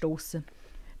aufgestoßen.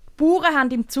 Die Bauern haben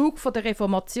im Zug der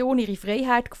Reformation ihre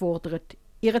Freiheit gefordert.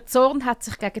 Ihr Zorn hat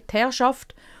sich gegen die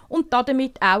Herrschaft und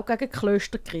damit auch gegen die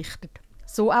Klöster gerichtet.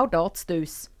 So auch da zu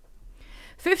Töss.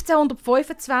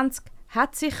 1525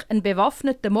 hat sich ein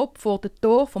bewaffneter Mob vor dem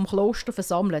Tor vom Kloster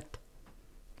versammelt.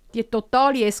 Die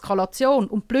totale Eskalation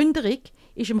und Plünderung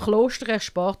ist im Kloster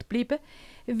erspart geblieben,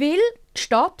 weil die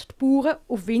Stadt die Bauern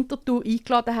auf Winterthur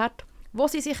eingeladen hat, wo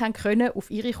sie sich können auf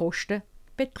ihre Kosten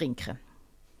betrinken.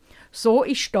 So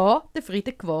ist da der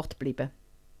Frieden gewahrt geblieben.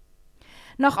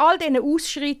 Nach all diesen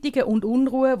Ausschreitungen und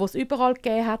Unruhen, die es überall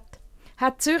gegeben hat,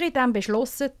 hat Zürich dann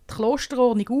beschlossen, die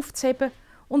Klosterordnung aufzuheben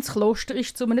und das Kloster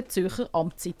ist zu einem Zürcher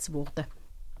Amtssitz geworden.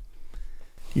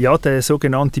 Ja, der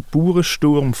sogenannte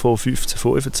Bauernsturm von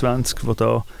 1525, der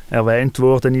da erwähnt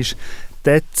worden ist,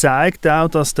 der zeigt auch,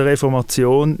 dass die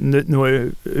Reformation nicht nur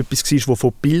etwas war, das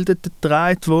von Bildeten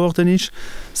getragen worden ist,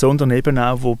 sondern eben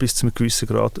auch, wo bis zu einem gewissen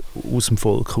Grad aus dem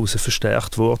Volk heraus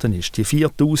verstärkt worden ist. Die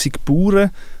 4000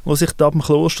 Bauern, die sich da am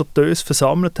Kloster Töss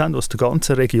versammelt haben, aus der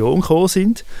ganzen Region gekommen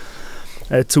sind,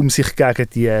 um sich gegen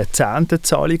die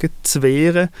Zehntenzahlungen zu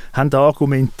wehren, haben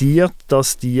argumentiert,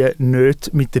 dass die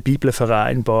nicht mit der Bibel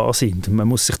vereinbar sind. Man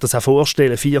muss sich das auch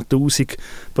vorstellen, 4000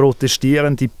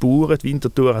 protestierende Bauern. Die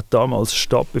Winterthur hat damals eine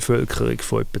Stadtbevölkerung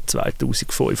von etwa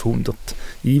 2500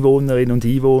 Einwohnerinnen und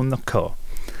Einwohnern gehabt.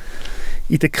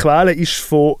 In den Quellen ist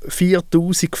von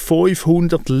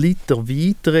 4500 Liter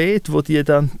Wein die Rede, die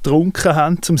dann getrunken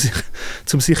haben, um sich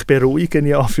zu beruhigen,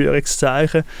 in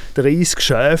Anführungszeichen. 30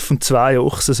 Schäfe und 2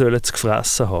 Ochsen sollen sie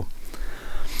gefressen haben.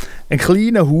 Ein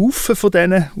kleiner Haufen von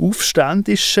diesen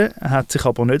Aufständischen hat sich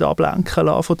aber nicht ablenken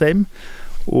lassen von dem.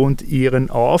 Und ihren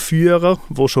Anführer,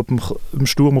 der schon beim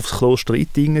Sturm aufs Kloster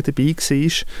Ritingen dabei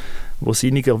war, der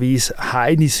sinnigerweise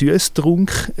Heine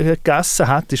Süsstrunk gegessen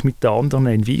hat, ist mit den anderen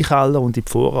in den Weinkeller und in die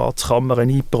Vorratskammer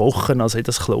eingebrochen, also in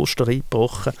das Kloster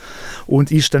eingebrochen. Und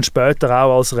ist dann später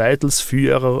auch als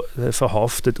Rädelsführer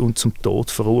verhaftet und zum Tod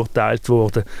verurteilt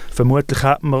worden. Vermutlich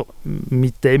hat man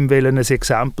mit dem ein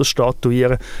Exempel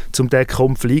statuieren, um den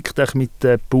Konflikt mit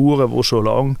den Bauern, der schon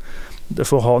lange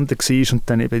vorhanden war und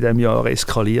dann eben in diesem Jahr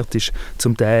eskaliert ist,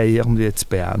 um den irgendwie zu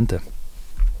beenden.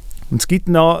 Und es gibt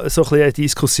noch so eine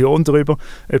Diskussion darüber,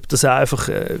 ob das einfach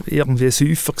irgendwie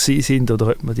Säufer sind oder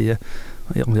ob man die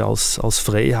irgendwie als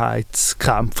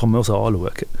Freiheitskämpfer anschauen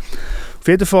muss. Auf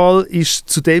jeden Fall ist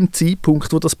zu dem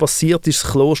Zeitpunkt, wo das passiert ist,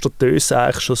 das Kloster Töss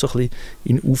eigentlich schon so ein bisschen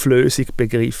in Auflösung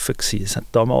begriffen gewesen. Es hat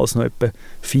damals noch etwa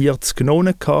 40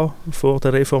 Nonnen vor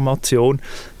der Reformation.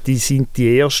 Die sind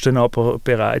die ersten aber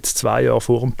bereits 2 Jahre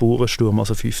vor dem Bauernsturm,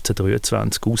 also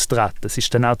 1523, austreten. Es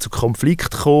ist dann auch zu Konflikt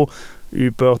gekommen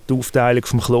über die Aufteilung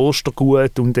vom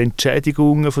Klostergut und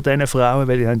Entschädigungen von diesen Frauen,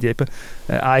 weil die haben eben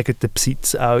eigenen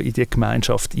Besitz auch in die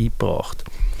Gemeinschaft eingebracht.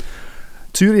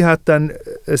 Zürich hat dann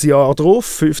ein Jahr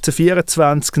darauf,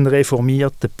 1524, einen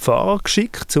reformierten Pfarrer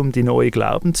geschickt, um die neue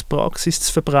Glaubenspraxis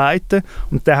zu verbreiten.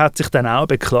 Und der hat sich dann auch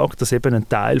beklagt, dass eben ein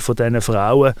Teil von diesen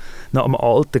Frauen nach dem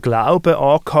alten Glauben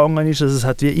angehangen ist. Also es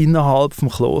hat wie innerhalb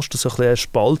des Klosters so ein bisschen eine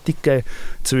Spaltung gegeben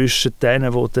zwischen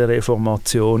denen, die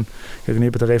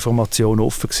gegenüber der Reformation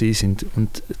offen waren,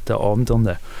 und den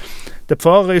anderen. Der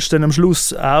Pfarrer ist dann am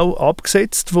Schluss auch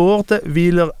abgesetzt worden,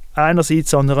 weil er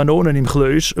einerseits an einer Nonne im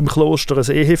Kloster ein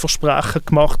Eheversprechen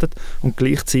gemacht hat und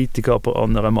gleichzeitig aber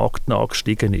an einer Magd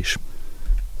nachgestiegen ist.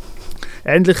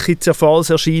 Ähnliche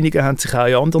Zerfallserscheinungen haben sich auch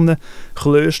in anderen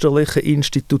klösterlichen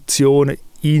Institutionen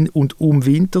in und um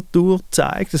Winterthur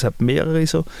gezeigt. Es hat mehrere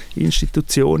so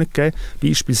Institutionen gegeben.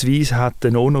 Beispielsweise hat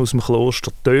eine Nonne aus dem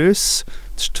Kloster Töss,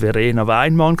 das war die Verena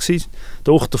Weinmann, die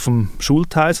Tochter vom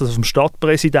Schultheiss, also vom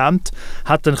Stadtpräsident,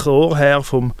 hat den Chorherr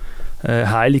vom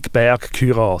Heiligberg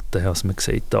geheiratet. Also man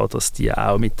sieht da, dass die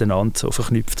auch miteinander so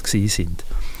verknüpft waren.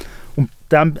 Und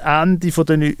am Ende der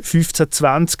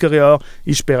 1520er Jahre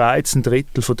ist bereits ein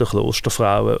Drittel der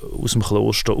Klosterfrauen aus dem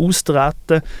Kloster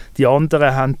austreten. Die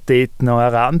anderen haben dort noch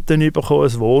eine Rente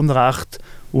bekommen, ein Wohnrecht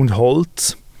und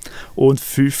Holz. Und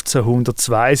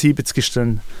 1572 ist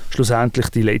dann schlussendlich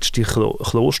die letzte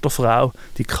Klosterfrau,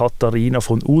 die Katharina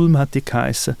von Ulm hat die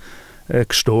geheissen,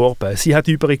 gestorben. Sie hat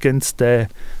übrigens den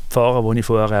Pfarrer, den ich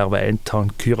vorher erwähnt habe,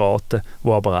 geheiratet,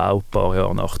 der aber auch ein paar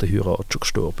Jahre nach der Heirat schon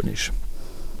gestorben ist.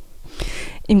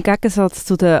 Im Gegensatz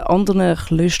zu den anderen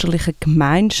klösterlichen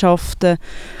Gemeinschaften,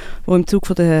 die im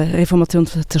Zuge der Reformation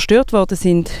zerstört worden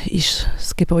sind, ist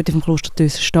das Gebäude vom Kloster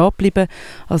Töss stehen geblieben.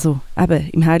 Also eben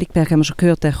im Heiligberg haben wir schon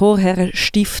gehört, der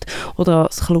Chorherrenstift oder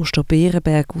das Kloster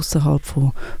Bärenberg außerhalb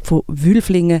von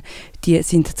Wülflingen, die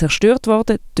sind zerstört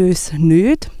worden, Töss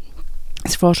nicht.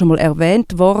 Es ist vorhin schon mal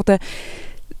erwähnt worden.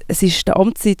 Es ist ein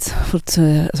Amtssitz von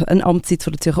der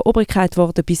Zürcher Obrigkeit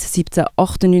geworden bis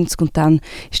 1798 und dann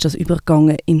ist das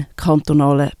übergegangen in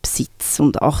kantonalen Besitz.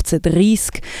 Und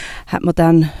 1830 hat man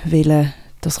dann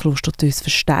das Kloster Töss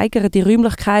versteigern, die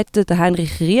Räumlichkeiten. Der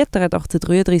Heinrich Rieter hat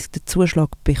 1833 den Zuschlag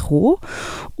bekommen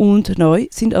und neu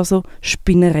sind also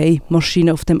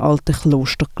Spinnereimaschinen auf dem alten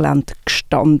Klostergelände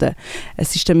gestanden.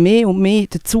 Es ist dann mehr und mehr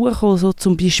dazugekommen, so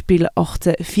zum Beispiel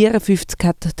 1854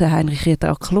 hat der Heinrich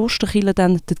Rieter auch Klosterkirche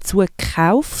dann dazu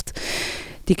gekauft.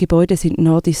 Die Gebäude sind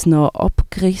nach dies nach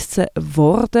abgerissen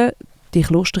worden. Die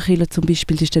Klosterkirche zum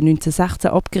Beispiel ist dann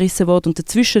 1916 abgerissen worden und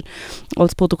dazwischen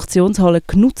als Produktionshalle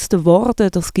genutzt worden.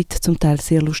 Das gibt zum Teil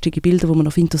sehr lustige Bilder, die man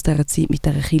noch findet aus dieser Zeit mit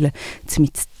dieser Kirche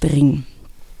mit drin.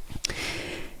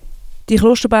 Die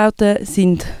Klosterbauten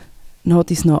sind nach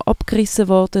dies nach abgerissen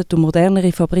worden, durch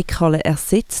modernere Fabrikhallen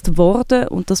ersetzt worden.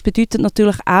 Und das bedeutet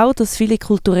natürlich auch, dass viele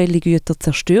kulturelle Güter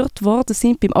zerstört worden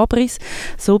sind beim Abriss.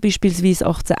 So beispielsweise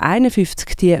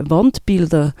 1851 die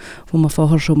Wandbilder, die wir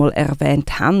vorher schon mal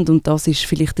erwähnt haben. Und das ist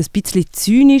vielleicht ein bisschen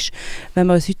zynisch, wenn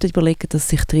wir uns heute überlegen, dass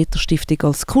sich die Rieter-Stiftung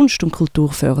als Kunst- und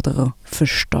Kulturförderer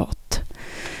versteht.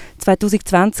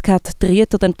 2020 hat die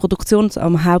Rieter dann die Produktion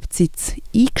am Hauptsitz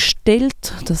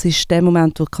eingestellt. Das ist der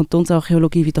Moment, wo die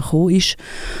Kantonsarchäologie wieder gekommen ist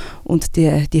und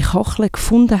die Kachel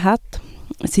gefunden hat.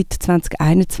 Seit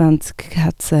 2021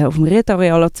 hat es auf dem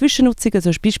Rietareal eine Zwischennutzung, also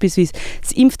beispielsweise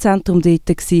das Impfzentrum dort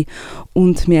gewesen.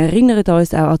 Und wir erinnern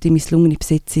uns auch an die misslungene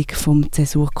Besetzung vom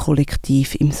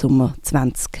Zäsurkollektiv im Sommer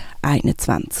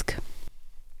 2021.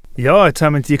 Ja, jetzt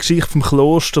haben wir die Geschichte vom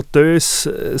Kloster Töss so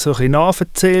ein bisschen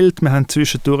nacherzählt. Wir haben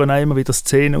zwischendurch auch immer wieder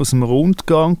Szenen aus dem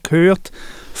Rundgang gehört.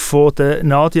 Von der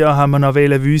Nadia haben wir noch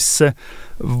wissen,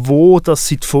 wo das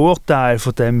die Vorteile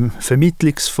von dem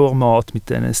Vermittlungsformat mit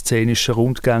diesen szenischen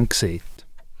Rundgängen sieht.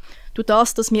 Durch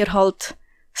das, dass wir halt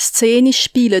szenisch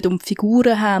spielen und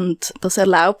Figuren haben, das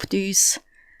erlaubt uns,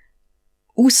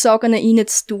 Aussagen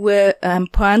reinzutun,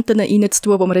 Pointen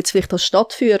reinzutun, die man jetzt vielleicht als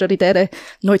Stadtführer in dieser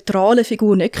neutralen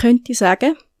Figur nicht könnte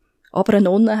sagen. Aber eine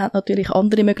Nonne hat natürlich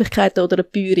andere Möglichkeiten oder eine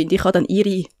Bäuerin, die kann dann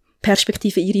ihre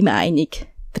Perspektive, ihre Meinung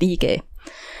reingeben.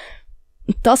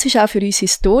 Und das ist auch für uns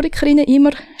Historikerinnen immer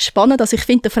spannend. Also ich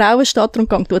finde, der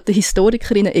Frauenstadtrundgang tut den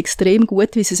Historikerinnen extrem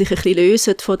gut, wie sie sich ein bisschen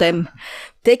lösen von dem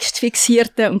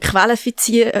Textfixierten und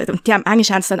Quellenfizieren. Und die haben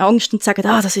manchmal dann Angst und sagen,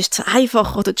 das ist zu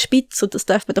einfach oder zu spitz und das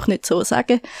darf man doch nicht so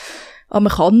sagen. Aber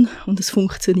man kann und es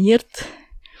funktioniert.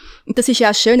 Und das ist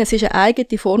ja auch schön, es ist eine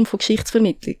eigene Form von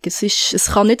Geschichtsvermittlung.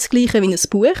 Es kann nicht das Gleiche wie ein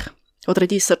Buch oder eine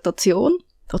Dissertation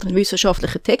oder einen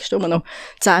wissenschaftlichen Text, wo man noch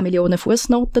 10 Millionen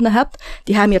Fußnoten hat.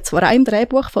 Die haben wir zwar auch im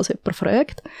Drehbuch, falls jemand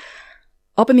fragt,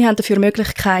 aber wir haben dafür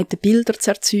Möglichkeiten, Bilder zu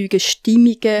erzeugen,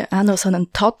 Stimmungen, auch noch so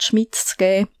einen Touch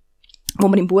mitzugeben, den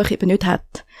man im Buch eben nicht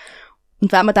hat.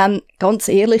 Und wenn man dann ganz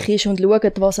ehrlich ist und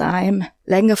schaut, was einem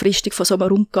längerfristig von so einem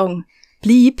Rundgang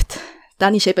bleibt,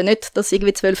 dann ist eben nicht, dass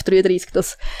irgendwie 1233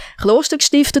 das Kloster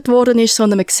gestiftet worden ist,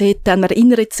 sondern man sieht dann, man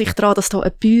erinnert sich daran, dass da eine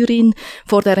Bäuerin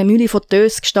vor dieser Mühle von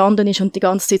Töss gestanden ist und die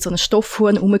ganze Zeit so einen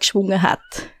Stoffhuhn umgeschwungen hat.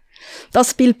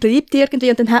 Das Bild bleibt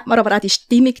irgendwie und dann hat man aber auch die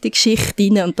Stimmung, die Geschichte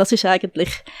drin und das ist eigentlich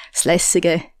das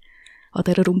Lässige an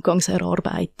dieser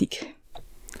Rundgangserarbeitung.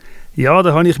 Ja,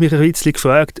 da habe ich mich ein bisschen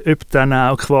gefragt, ob dann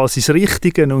auch quasi das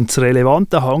Richtige und das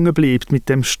Relevante hängen bleibt mit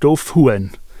dem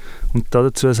Stoffhuhn. Und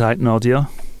dazu sagt Nadia: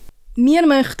 Wir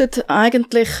möchten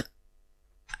eigentlich,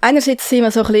 einerseits sind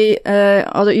wir so ein bisschen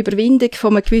an der Überwindung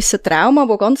von einem gewissen Trauma,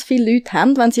 wo ganz viele Leute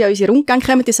haben, wenn sie an unsere Rundgänge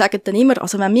kommen, die sagen dann immer,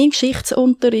 also wenn mein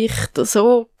Geschichtsunterricht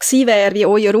so gewesen wäre wie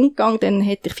euer Rundgang, dann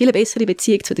hätte ich viel eine bessere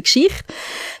Beziehung zu der Geschichte.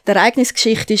 Die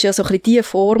Ereignisgeschichte ist ja so ein bisschen die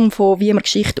Form von, wie man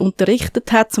Geschichte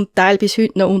unterrichtet hat, zum Teil bis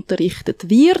heute noch unterrichtet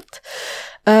wird.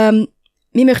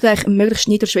 Wir möchten eigentlich einen möglichst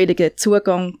niederschwelligen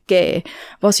Zugang geben.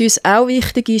 Was uns auch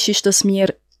wichtig ist, ist, dass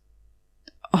wir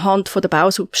anhand von der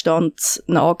Bausubstanz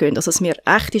nachgehen. Also, dass wir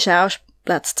echte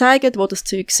Schauplätze zeigen, wo das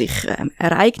Zeug sich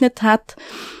ereignet hat.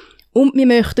 Und wir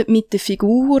möchten mit den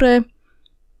Figuren,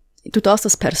 durch das,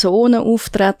 dass Personen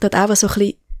auftreten, auch so ein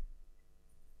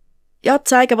bisschen,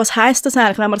 zeigen, was heisst das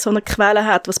eigentlich, wenn man so eine Quelle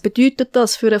hat? Was bedeutet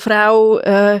das für eine Frau,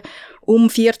 um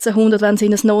 1400, wenn sie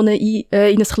in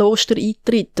ein Kloster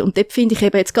eintritt? Und dort finde ich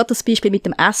eben jetzt gerade das Beispiel mit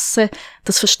dem Essen,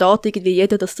 das versteht irgendwie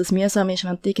jeder, dass das mühsam ist,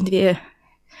 wenn du irgendwie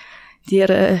dir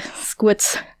ein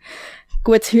gutes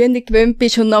Hühnchen gewöhnt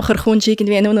bist und nachher kommst du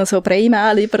irgendwie nur noch so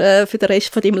Breimehl über für den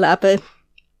Rest von deinem Leben.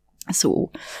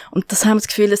 So. Und das haben wir das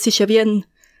Gefühl, es ist ja wie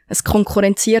es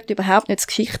konkurrenziert überhaupt nicht das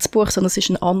Geschichtsbuch, sondern es ist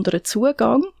ein anderer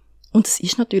Zugang. Und es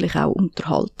ist natürlich auch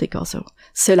Unterhaltung. Also,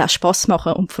 es soll auch Spass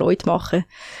machen und Freude machen.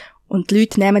 Und die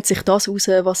Leute nehmen sich das raus,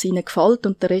 was ihnen gefällt,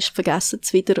 und den Rest vergessen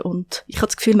sie wieder. Und ich habe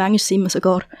das Gefühl, manchmal sind wir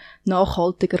sogar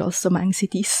nachhaltiger als so manche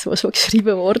Diss, was schon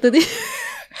geschrieben worden ist.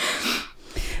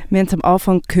 Wir haben es am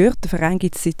Anfang gehört, der Verein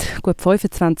gibt es seit gut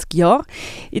 25 Jahren.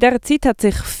 In dieser Zeit hat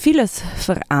sich vieles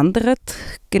verändert,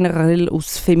 generell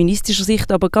aus feministischer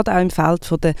Sicht, aber gerade auch im Feld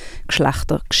von der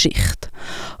Geschlechtergeschichte.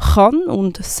 Kann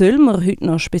und soll man heute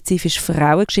noch spezifisch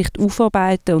Frauengeschichte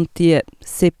aufarbeiten und die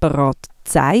separat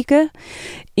zeigen?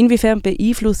 Inwiefern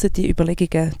beeinflussen die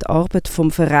Überlegungen die Arbeit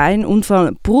vom Verein und vor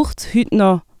allem braucht es heute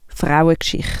noch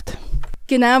Frauengeschichte?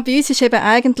 Genau, bei uns ist eben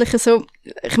eigentlich so,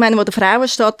 ich meine, wo der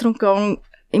Frauenstadtrundgang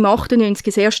im 98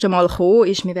 das erste Mal gekommen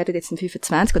ist, wir werden jetzt in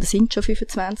 25 oder sind schon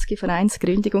 25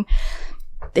 Vereinsgründung,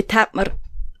 dort hat man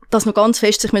das noch ganz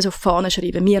fest sich auf die Fahne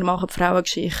schreiben, wir machen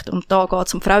Frauengeschichte. Und da geht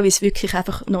es um Frauen, wie es wirklich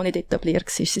einfach noch nicht etabliert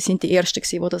war. Sie sind die Ersten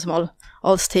gewesen, die das mal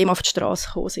als Thema auf die Straße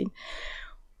gekommen sind.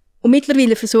 Und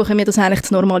mittlerweile versuchen wir das eigentlich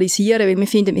zu normalisieren, weil wir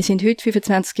finden, wir sind heute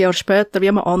 25 Jahre später wie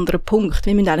an einem anderen Punkt.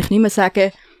 Wir müssen eigentlich nicht mehr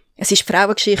sagen, es ist die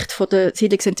Frauengeschichte von der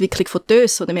Siedlungsentwicklung von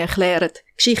Töss, oder wir erklären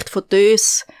die Geschichte von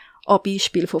Töss an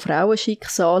Beispiel von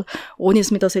Frauenschicksal, ohne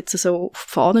dass wir das jetzt so auf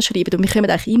die Fahne schreiben. Und wir kommen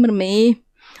eigentlich immer mehr,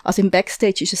 also im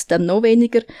Backstage ist es dann noch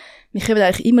weniger, wir kommen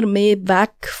eigentlich immer mehr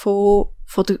weg von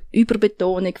der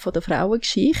Überbetonung von der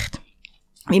Frauengeschichte.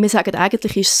 Wie wir sagen,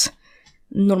 eigentlich ist es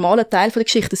ein normaler Teil von der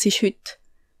Geschichte. Es ist heute,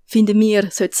 finden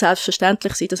wir, sollte es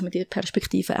selbstverständlich sein, dass man diese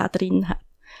Perspektive auch drin hat.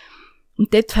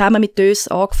 Und dort haben wir mit Töss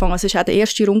angefangen. Also es ist auch der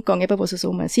erste Rundgang, eben, wo es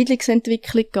um eine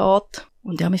Siedlungsentwicklung geht.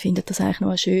 Und ja, wir finden das eigentlich noch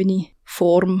eine schöne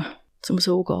Form, um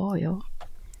so zu gehen, ja.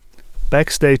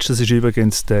 Backstage, das ist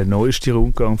übrigens der neueste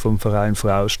Rundgang vom Verein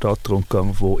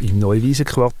Frauenstadtrundgang, der im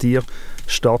Neuwiesenquartier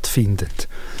stattfindet.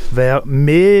 Wer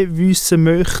mehr wissen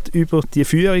möchte über die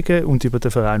Führungen und über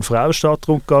den Verein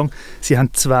Frauenstadtrundgang, sie haben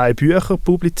 2 Bücher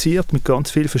publiziert mit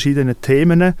ganz vielen verschiedenen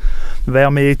Themen.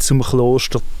 Wer mehr zum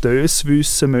Kloster Töss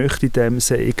wissen möchte, dem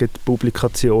sei die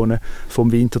Publikationen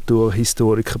vom Winterthur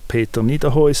Historiker Peter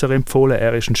Niederhäuser empfohlen.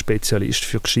 Er ist ein Spezialist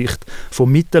für Geschichte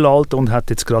vom Mittelalter und hat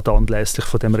jetzt gerade anlässlich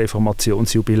von dem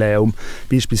Reformationsjubiläum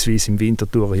beispielsweise im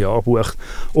Winterthurer Jahrbuch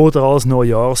oder als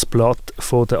Neujahrsblatt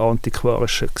von der Antiquarischen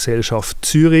Gesellschaft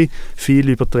Zürich viel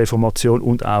über die Reformation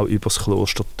und auch über das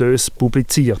Kloster Töss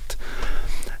publiziert.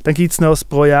 Dann gibt es noch das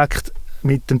Projekt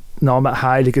mit dem Namen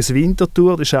Heiliges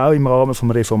Winterthur. Das ist auch im Rahmen des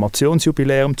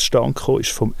Reformationsjubiläums zustande gekommen,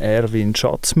 ist vom Erwin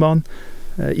Schatzmann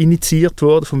initiiert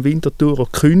worden, vom Winterthurer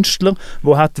Künstler,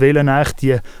 der eigentlich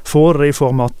die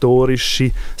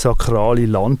vorreformatorische, sakrale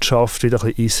Landschaft wieder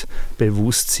ein bisschen ins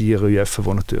Bewusstsein rufen,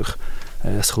 wo natürlich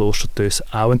das Kloster Töss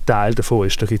auch ein Teil davon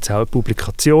ist. Da gibt es auch eine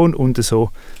Publikation und so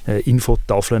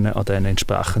Infotafeln an den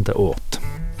entsprechenden Orten.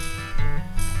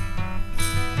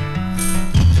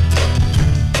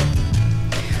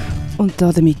 Und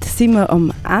damit sind wir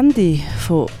am Ende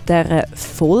von dieser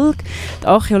Folge. Die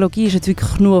Archäologie ist jetzt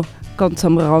wirklich nur ganz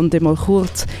am Rande mal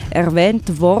kurz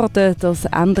erwähnt worden. Das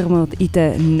ändern wir in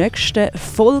der nächsten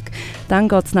Folge. Dann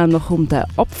geht es nämlich um den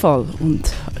Abfall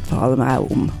und vor allem auch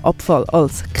um Abfall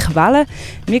als Quelle.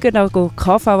 Wir gehen auch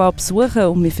KVA besuchen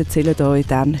und wir erzählen euch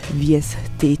dann, wie es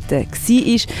dort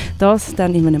war. Das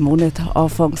dann in einem Monat,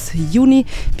 Anfang Juni.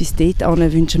 Bis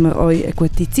dahin wünschen wir euch eine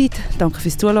gute Zeit. Danke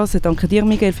fürs Zuhören. Danke dir,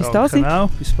 Miguel, fürs Dasein. Genau,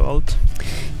 bis bald.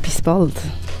 Bis bald.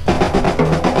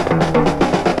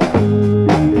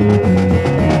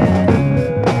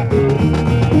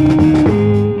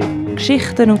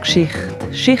 Geschichten und Geschichte,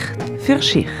 Schicht für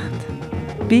Schicht.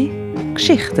 Bei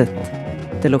Geschichtet,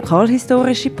 der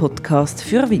lokalhistorische Podcast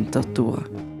für Winterthur.